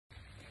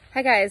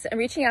Hi guys, I'm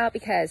reaching out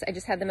because I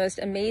just had the most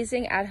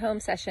amazing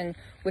at-home session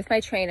with my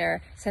trainer,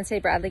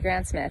 Sensei Bradley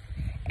Grant-Smith,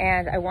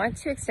 and I want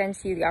to extend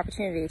to you the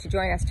opportunity to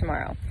join us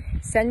tomorrow.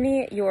 Send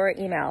me your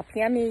email,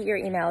 PM me your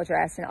email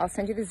address, and I'll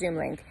send you the Zoom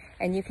link,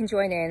 and you can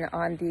join in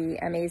on the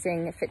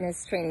amazing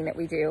fitness training that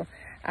we do.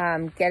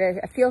 Get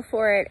a feel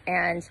for it,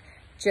 and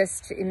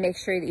just make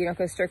sure that you don't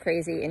go stir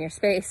crazy in your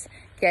space.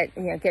 Get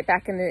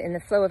back in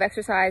the flow of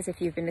exercise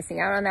if you've been missing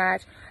out on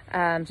that.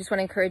 Just want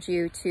to encourage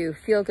you to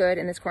feel good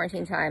in this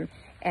quarantine time,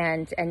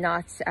 and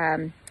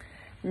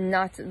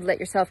not let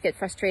yourself get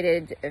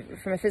frustrated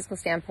from a physical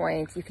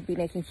standpoint. You could be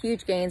making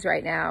huge gains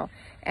right now,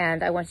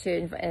 and I want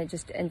to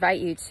just invite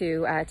you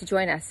to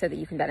join us so that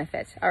you can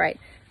benefit. All right,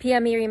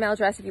 PM me your email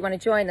address if you want to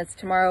join. That's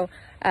tomorrow,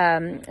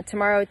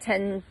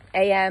 10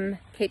 a.m.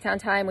 Cape Town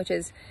time, which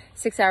is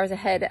 6 hours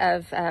ahead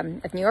of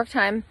New York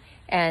time,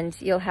 and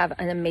you'll have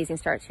an amazing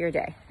start to your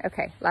day.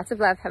 Okay, lots of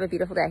love. Have a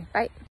beautiful day.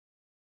 Bye.